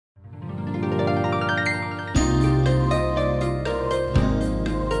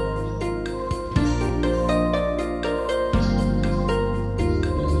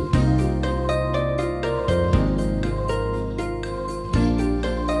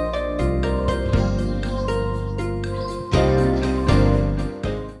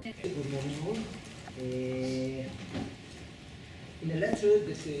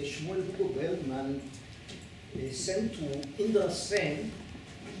sent to Indra Sen,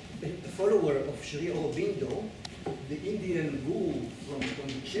 a follower of Sri Aurobindo, the Indian guru from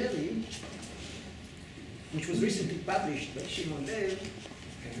Pondicherry, which was recently published by Shimon Lev,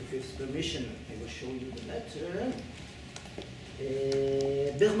 and with his permission I will show you the letter.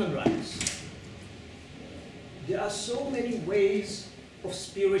 Bergmann writes, there are so many ways of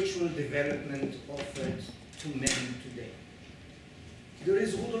spiritual development offered to men today. There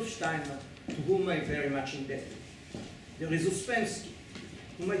is Rudolf Steiner, to whom I am very much indebted. There is Uspensky,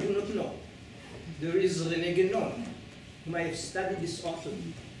 whom I do not know. There is René Guénon, whom I have studied this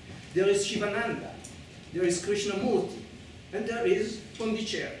autumn. There is Shivananda. There is Krishnamurti. And there is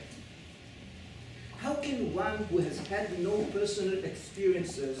Pondicherry. How can one who has had no personal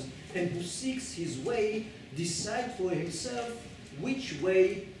experiences and who seeks his way decide for himself which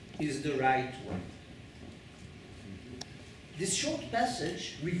way is the right one? This short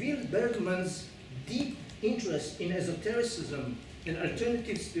passage revealed Bergmann's deep interest in esotericism and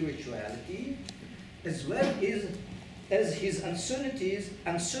alternative spirituality, as well as his uncertainties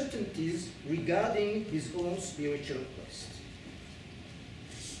regarding his own spiritual quest.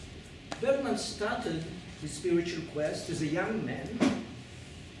 Bergmann started his spiritual quest as a young man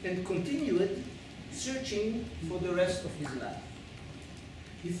and continued searching for the rest of his life.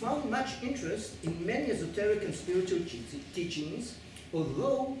 He found much interest in many esoteric and spiritual teachings,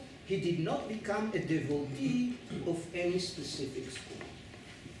 although he did not become a devotee of any specific school.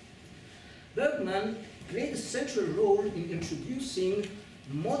 Bergmann played a central role in introducing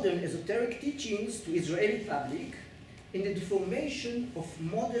modern esoteric teachings to Israeli public in the formation of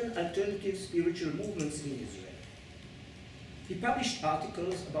modern alternative spiritual movements in Israel. He published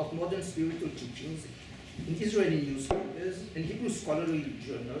articles about modern spiritual teachings in Israeli newspapers and Hebrew scholarly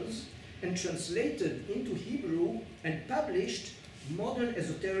journals, and translated into Hebrew and published modern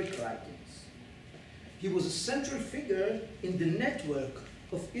esoteric writings. He was a central figure in the network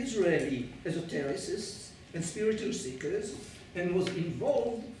of Israeli esotericists and spiritual seekers, and was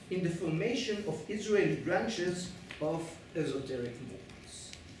involved in the formation of Israeli branches of esoteric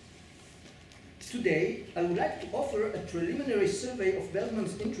movements. Today, I would like to offer a preliminary survey of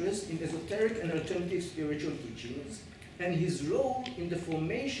Bergmann's interest in esoteric and alternative spiritual teachings and his role in the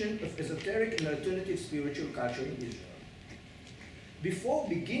formation of esoteric and alternative spiritual culture in Israel. Before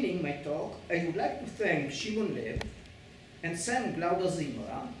beginning my talk, I would like to thank Shimon Lev and Sam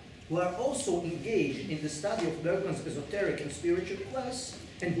Glauber-Zimra, who are also engaged in the study of Bergmann's esoteric and spiritual quests,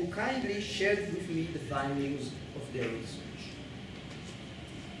 and who kindly shared with me the findings of their research.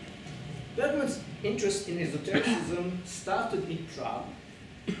 Bergmann's interest in esotericism started in Prague.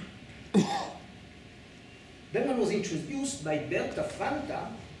 Bergmann was introduced by Berta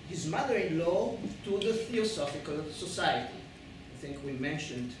Fanta, his mother-in-law, to the Theosophical Society. I think we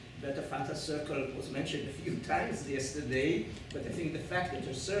mentioned Berta Fanta's circle was mentioned a few times yesterday, but I think the fact that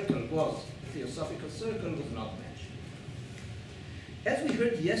her circle was a Theosophical circle was not mentioned. As we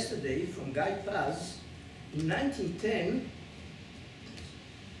heard yesterday from Guy Paz, in 1910,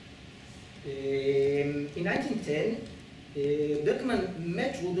 Bergmann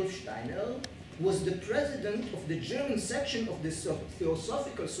met Rudolf Steiner, who was the president of the German section of the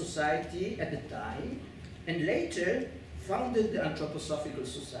Theosophical Society at the time, and later founded the Anthroposophical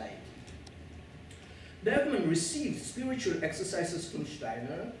Society. Bergmann received spiritual exercises from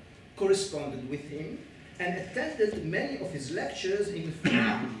Steiner, corresponded with him, and attended many of his lectures in the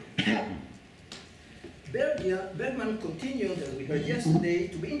following years. Bergmann continued, as we heard yesterday,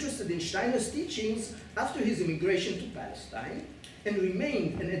 to be interested in Steiner's teachings after his immigration to Palestine, and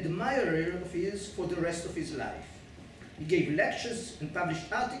remained an admirer of his for the rest of his life. He gave lectures and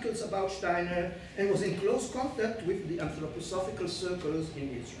published articles about Steiner, and was in close contact with the anthroposophical circles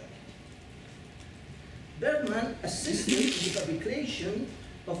in Israel. Bergmann assisted in the publication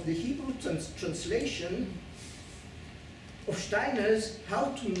of the Hebrew translation of Steiner's How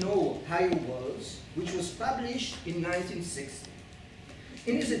to Know Higher Worlds, which was published in 1960.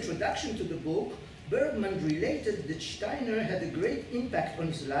 In his introduction to the book, Bergmann related that Steiner had a great impact on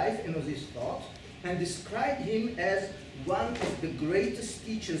his life and on his thought, and described him as one of the greatest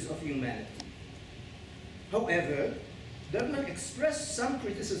teachers of humanity. However, Bergmann expressed some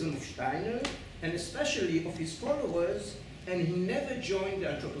criticism of Steiner, and especially of his followers, and he never joined the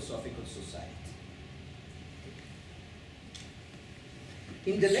Anthroposophical Society.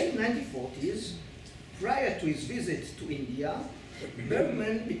 In the late 1940s, prior to his visit to India,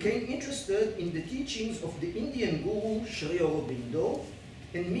 Bergmann became interested in the teachings of the Indian guru Sri Aurobindo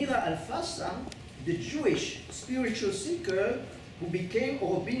and Mira Alfassa, the Jewish spiritual seeker who became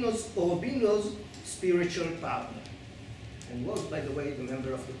Aurobindo's spiritual partner. and was, by the way, the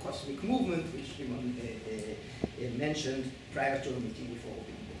member of the cosmic movement, which Shimon mentioned prior to a meeting with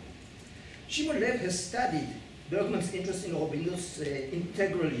Aurobindo. Shimon Lev has studied Bergmann's interest in Aurobindo's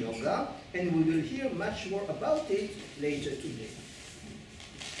integral yoga, and we will hear much more about it later today.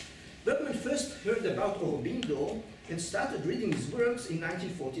 Bergmann first heard about Aurobindo and started reading his works in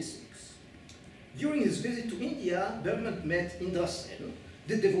 1946. During his visit to India, Bergmann met Indra Sen,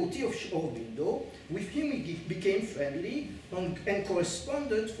 the devotee of Aurobindo. With him he became friendly and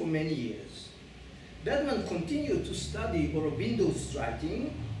corresponded for many years. Bergmann continued to study Aurobindo's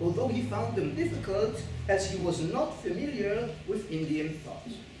writing, although he found them difficult as he was not familiar with Indian thought.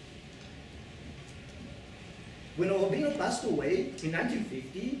 When Aurobindo passed away in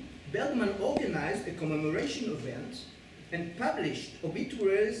 1950, Bergmann organized a commemoration event and published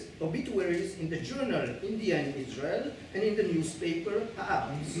obituaries in the journal India and Israel and in the newspaper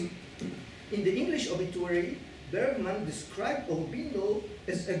Haaretz. In the English obituary, Bergmann described Aurobindo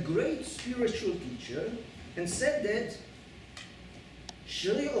as a great spiritual teacher and said that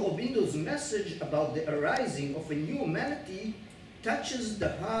Shri Aurobindo's message about the arising of a new humanity touches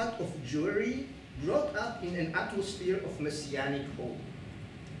the heart of Jewry brought up in an atmosphere of messianic hope.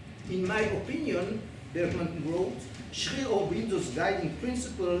 In my opinion, Bergmann wrote, Shri Aurobindo's guiding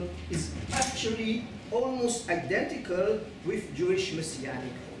principle is actually almost identical with Jewish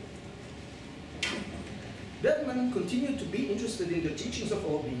messianic hope. Bergmann continued to be interested in the teachings of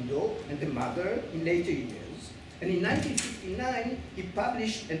Aurobindo and the Mother in later years, and in 1959 he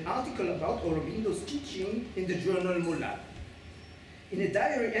published an article about Aurobindo's teaching in the journal Molad. In a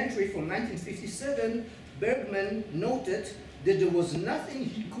diary entry from 1957, Bergmann noted that there was nothing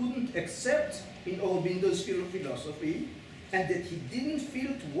he couldn't accept in Aurobindo's philosophy, and that he didn't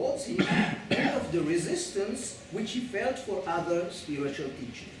feel towards him any of the resistance which he felt for other spiritual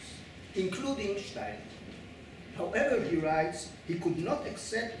teachings, including Stein. However, he writes, he could not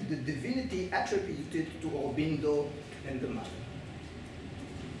accept the divinity attributed to Aurobindo and the Mother.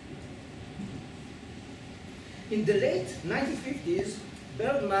 In the late 1950s,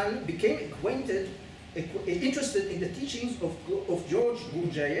 Bergmann became interested in the teachings of George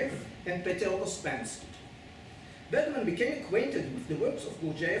Gurdjieff and Peter Ouspensky. Bergmann became acquainted with the works of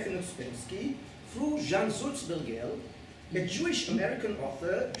Gurdjieff and Ouspensky through Jan Sulzberger, a Jewish-American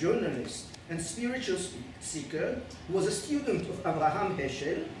author, journalist, and spiritual seeker who was a student of Abraham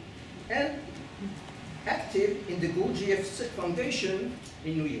Heschel and active in the Gurdjieff Foundation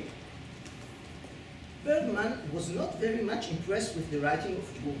in New York. Bergmann was not very much impressed with the writing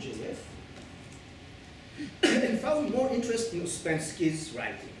of Gurdjieff and found more interest in Ouspensky's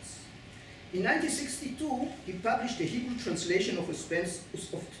writings. In 1962, he published a Hebrew translation of Ouspensky,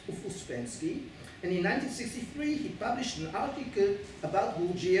 and in 1963, he published an article about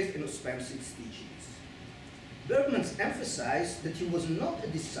Gurdjieff and Ouspensky's teachings. Bergmann emphasized that he was not a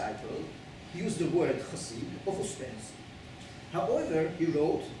disciple, he used the word chassid, of Ouspensky. However, he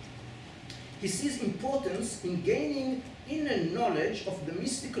wrote, he sees importance in gaining inner knowledge of the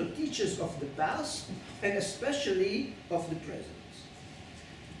mystical teachers of the past, and especially of the present.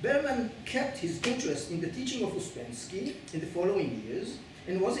 Bergmann kept his interest in the teaching of Ouspensky in the following years,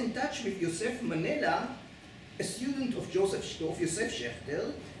 and was in touch with Yosef Manela, a student of Yosef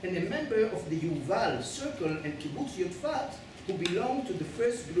Schechter, and a member of the Yuval Circle and Kibbutz Yotfat, who belonged to the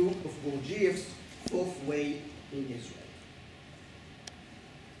first group of Gurdjieff's Fourth Way in Israel.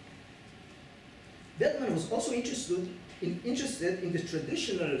 Bergmann was also interested in the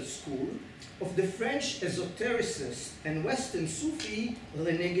traditional school of the French esotericist and Western Sufi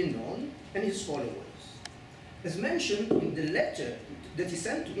René Guénon and his followers. As mentioned in the letter that he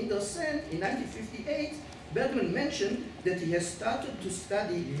sent to Indra Sen in 1958, Bergmann mentioned that he has started to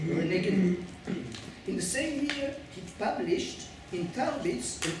study René Guénon. In the same year, he published in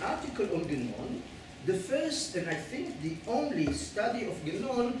Tarbitz an article on Guénon, the first and I think the only study of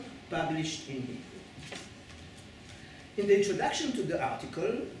Guénon published in Hebrew. In the introduction to the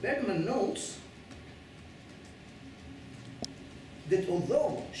article, Bergmann notes that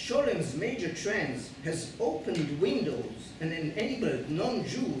although Scholem's major trends has opened windows and enabled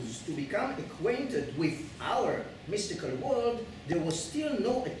non-Jews to become acquainted with our mystical world, there was still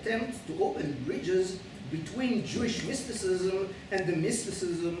no attempt to open bridges between Jewish mysticism and the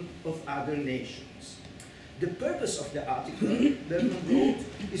mysticism of other nations. The purpose of the article, Bergmann wrote,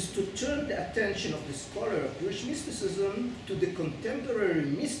 is to turn the attention of the scholar of Jewish mysticism to the contemporary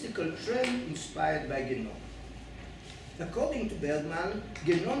mystical trend inspired by Guénon. According to Bergmann,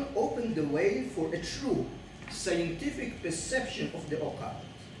 Guénon opened the way for a true scientific perception of the occult.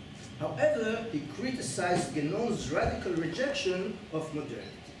 However, he criticized Guénon's radical rejection of modernity.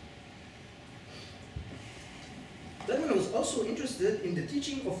 Bergmann was also interested in the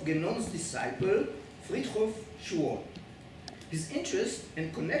teaching of Genon's disciple, Friedhof Schuon. His interest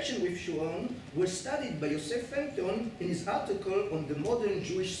and connection with Schuon were studied by Yosef Fenton in his article on the modern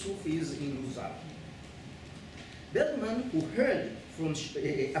Jewish Sufis in Lausanne. Bergmann, who heard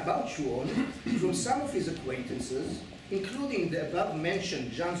about Schuon from some of his acquaintances, including the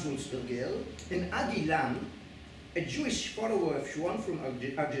above-mentioned Jan Sulzberger and Adi Lam, a Jewish follower of Schuon from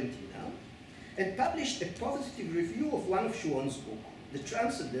Argentina, and published a positive review of one of Schuon's books, The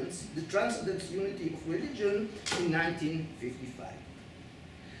Transcendence Unity of Religion, in 1955.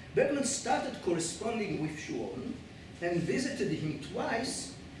 Bergmann started corresponding with Schuon and visited him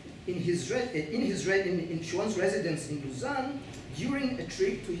twice in Schuon's residence in Lausanne during a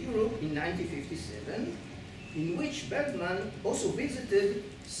trip to Europe in 1957, in which Bergmann also visited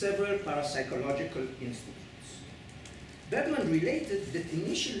several parapsychological institutes. Bergmann related that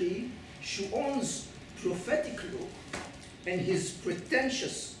initially Schuon's prophetic look and his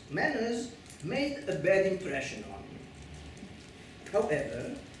pretentious manners made a bad impression on him.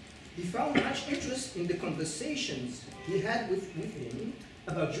 However, he found much interest in the conversations he had with him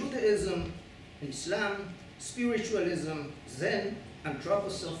about Judaism and Islam, spiritualism, Zen,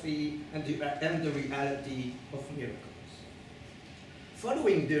 anthroposophy, and the reality of miracles.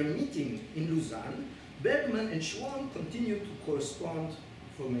 Following their meeting in Lausanne, Bergmann and Schuon continued to correspond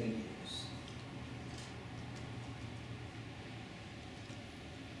for many years.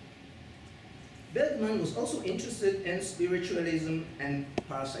 Bergmann was also interested in spiritualism and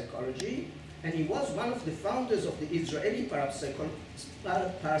parapsychology, and he was one of the founders of the Israeli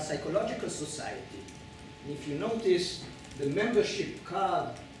Parapsychological Society. And if you notice the membership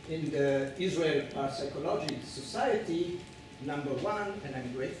card in the Israel Parapsychology Society, number 1, and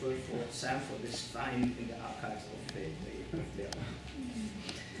I'm grateful for Sam for this find in the archives of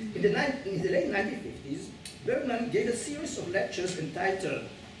In the late 1950s, Bergmann gave a series of lectures entitled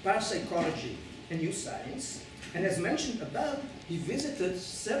Parapsychology, a New Science, and as mentioned above, he visited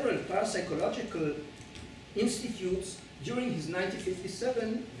several parapsychological institutes during his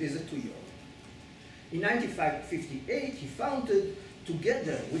 1957 visit to Europe. In 1958, he founded,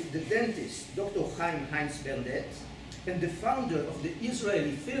 together with the dentist Dr. Chaim Heinz Berndet and the founder of the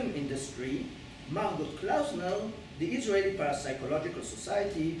Israeli film industry, Margot Klausner, the Israeli Parapsychological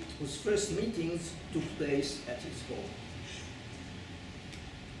Society, whose first meetings took place at his home.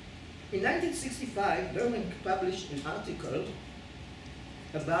 In 1965, Bergmann published an article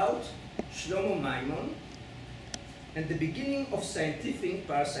about Shlomo Maimon and the beginning of scientific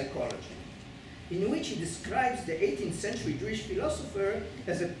parapsychology, in which he describes the 18th century Jewish philosopher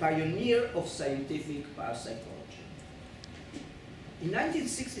as a pioneer of scientific parapsychology. In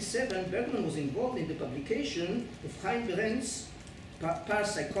 1967, Bergmann was involved in the publication of Chaim Berend's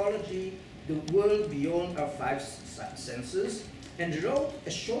Parapsychology, The World Beyond Our Five Senses, and wrote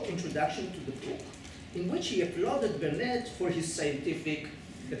a short introduction to the book, in which he applauded Berndet for his scientific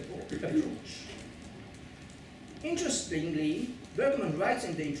approach. Interestingly, Bergmann writes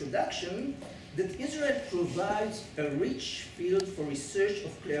in the introduction that Israel provides a rich field for research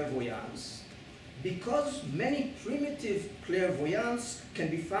of clairvoyance, because many primitive clairvoyants can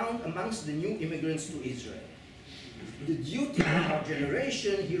be found amongst the new immigrants to Israel. The duty of our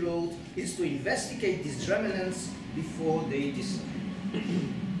generation, he wrote, is to investigate these remnants before they disappear.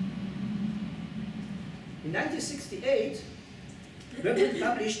 In 1968, Bergmann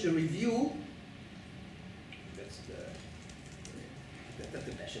published a review.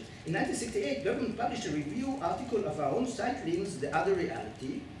 In 1968, Bergmann published a review article of our own sightings, The Other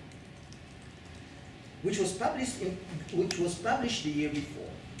Reality, which was published the year before.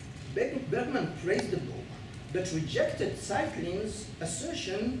 Bergmann praised the book, but rejected Zeitlin's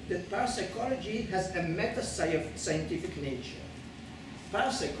assertion that parapsychology has a meta-scientific nature.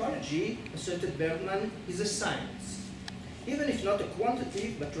 Parapsychology, asserted Bergmann, is a science, even if not a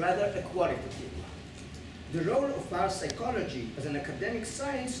quantitative, but rather a qualitative one. The role of parapsychology as an academic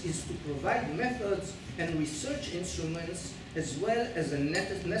science is to provide methods and research instruments, as well as a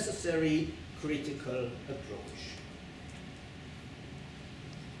necessary critical approach.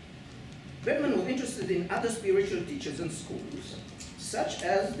 Bergmann was interested in other spiritual teachers and schools, such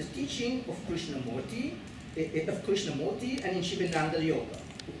as the teaching of Krishnamurti and in Shivananda Yoga.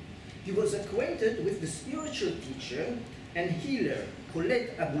 He was acquainted with the spiritual teacher and healer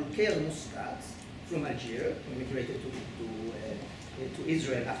Colette Aboulker Muscat from Algiers, who immigrated to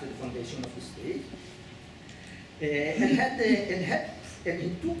Israel after the foundation of the state, and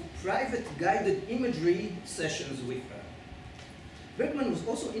he took private guided imagery sessions with her. Bergmann was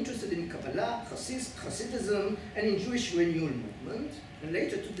also interested in Kabbalah, Hasidism, and in Jewish renewal movement, And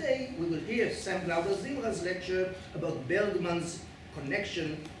later today, we will hear Sam Glauber-Zimmer's lecture about Bergmann's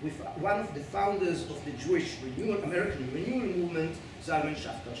connection with one of the founders of the Jewish American renewal movement, Zalman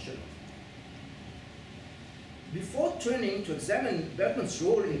Schachter Shalom. Before turning to examine Bergmann's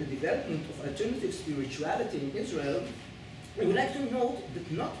role in the development of alternative spirituality in Israel, we would like to note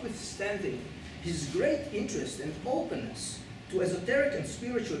that notwithstanding his great interest and openness to esoteric and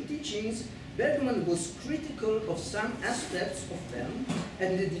spiritual teachings, Bergmann was critical of some aspects of them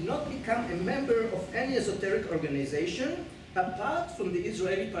and did not become a member of any esoteric organization apart from the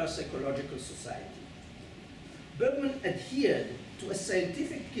Israeli Parapsychological Society. Bergmann adhered to a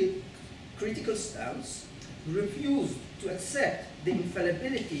scientific critical stance, refused to accept the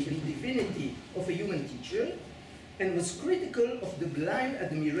infallibility and divinity of a human teacher, and was critical of the blind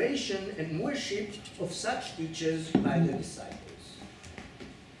admiration and worship of such teachers by their disciples.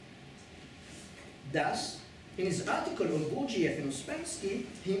 Thus, in his article on Gurdjieff and Ouspensky,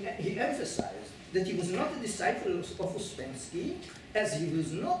 he emphasized that he was not a disciple of Ouspensky, as he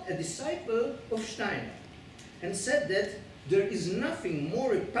was not a disciple of Steiner, and said that there is nothing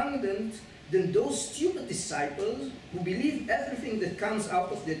more repugnant than those stupid disciples who believe everything that comes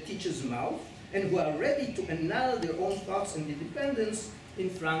out of their teacher's mouth and who are ready to annul their own thoughts and independence in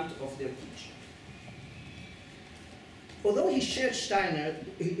front of their teacher. Although he shared Steiner,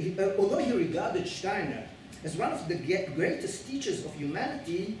 although he regarded Steiner as one of the greatest teachers of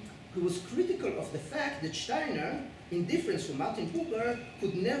humanity, he was critical of the fact that Steiner, in difference from Martin Buber,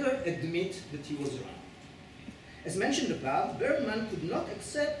 could never admit that he was wrong. As mentioned above, Bergmann could not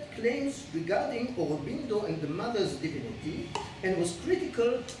accept claims regarding Aurobindo and the Mother's divinity and was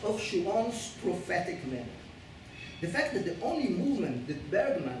critical of Schuon's prophetic manner. The fact that the only movement that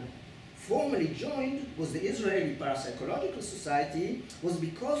Bergmann formally joined was the Israeli Parapsychological Society was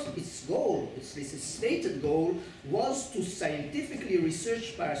because its goal, its stated goal, was to scientifically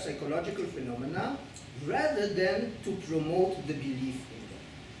research parapsychological phenomena rather than to promote the belief in them.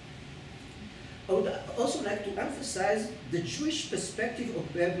 I would also like to emphasize the Jewish perspective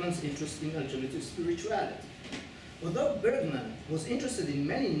of Bergmann's interest in alternative spirituality. Although Bergmann was interested in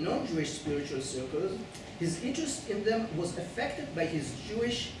many non-Jewish spiritual circles, his interest in them was affected by his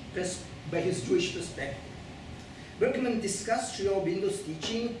Jewish perspective. Bergmann discussed Sri Aurobindo's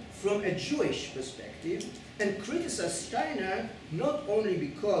teaching from a Jewish perspective and criticized Steiner not only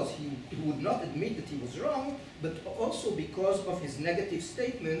because he would not admit that he was wrong, but also because of his negative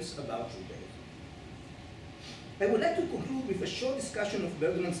statements about Judaism. I would like to conclude with a short discussion of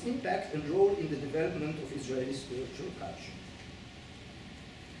Bergmann's impact and role in the development of Israeli spiritual culture.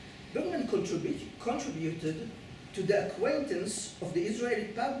 Bergmann contributed to the acquaintance of the Israeli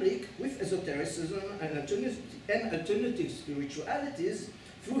public with esotericism and alternative spiritualities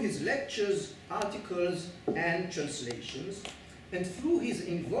through his lectures, articles, and translations, and through his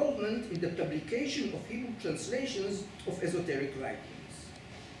involvement in the publication of Hebrew translations of esoteric writings.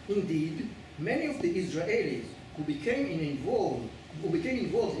 Indeed, many of the Israelis who became involved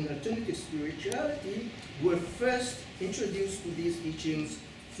in alternative spirituality were first introduced to these teachings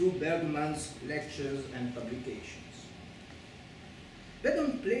through Bergmann's lectures and publications.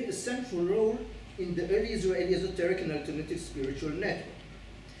 Bergmann played a central role in the early Israeli esoteric and alternative spiritual network.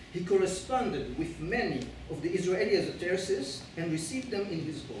 He corresponded with many of the Israeli esotericists and received them in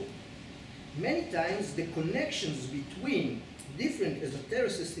his home. Many times the connections between different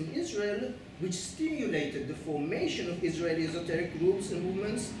esotericists in Israel, which stimulated the formation of Israeli esoteric groups and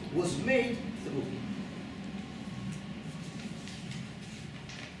movements, was made through him.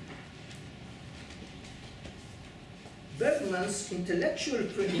 Bergmann's intellectual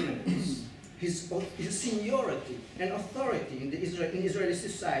preeminence, his seniority and authority in Israeli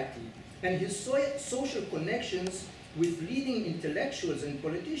society, and his social connections with leading intellectuals and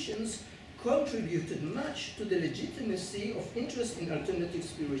politicians contributed much to the legitimacy of interest in alternative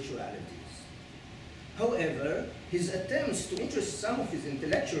spiritualities. However, his attempts to interest some of his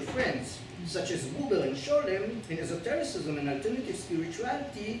intellectual friends, such as Buber and Scholem, in esotericism and alternative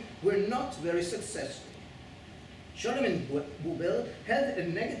spirituality were not very successful. Scholem and Buber held a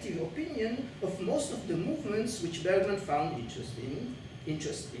negative opinion of most of the movements which Bergmann found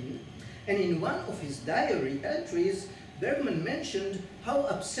interesting, and in one of his diary entries, Bergmann mentioned how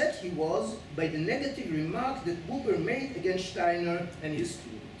upset he was by the negative remark that Buber made against Steiner and his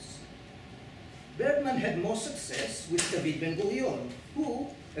students. Bergmann had more success with David Ben-Gurion, who,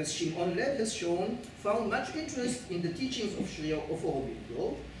 as Shimon Lev has shown, found much interest in the teachings of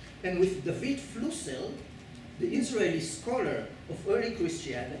Aurobindo, and with David Flusser, the Israeli scholar of early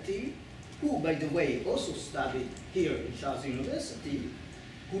Christianity, who, by the way, also studied here in Charles University,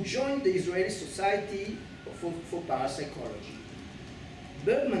 who joined the Israeli Society for Parapsychology.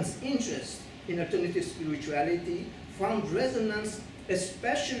 Bergmann's interest in alternative spirituality found resonance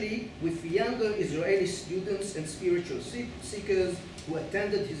especially with younger Israeli students and spiritual seekers who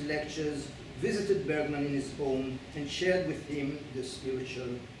attended his lectures, visited Bergmann in his home, and shared with him the spiritual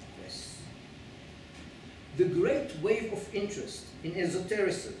quest. The great wave of interest in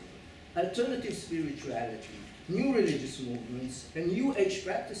esotericism, alternative spirituality, new religious movements, and New Age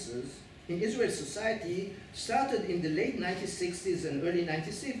practices in Israeli society started in the late 1960s and early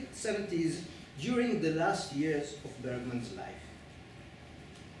 1970s during the last years of Bergmann's life.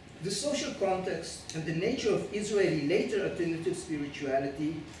 The social context and the nature of Israeli later alternative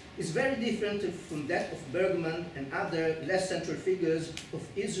spirituality is very different from that of Bergmann and other less central figures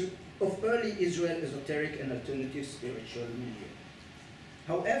of early Israel esoteric and alternative spiritual milieu.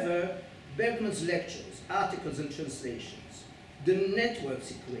 However, Bergmann's lectures, articles, and translations, the networks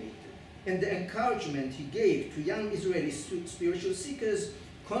he created, and the encouragement he gave to young Israeli spiritual seekers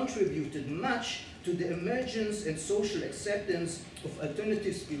contributed much to the emergence and social acceptance of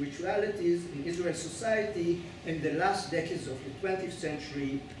alternative spiritualities in Israeli society in the last decades of the 20th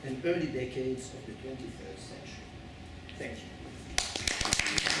century and early decades of the 21st century. Thank you.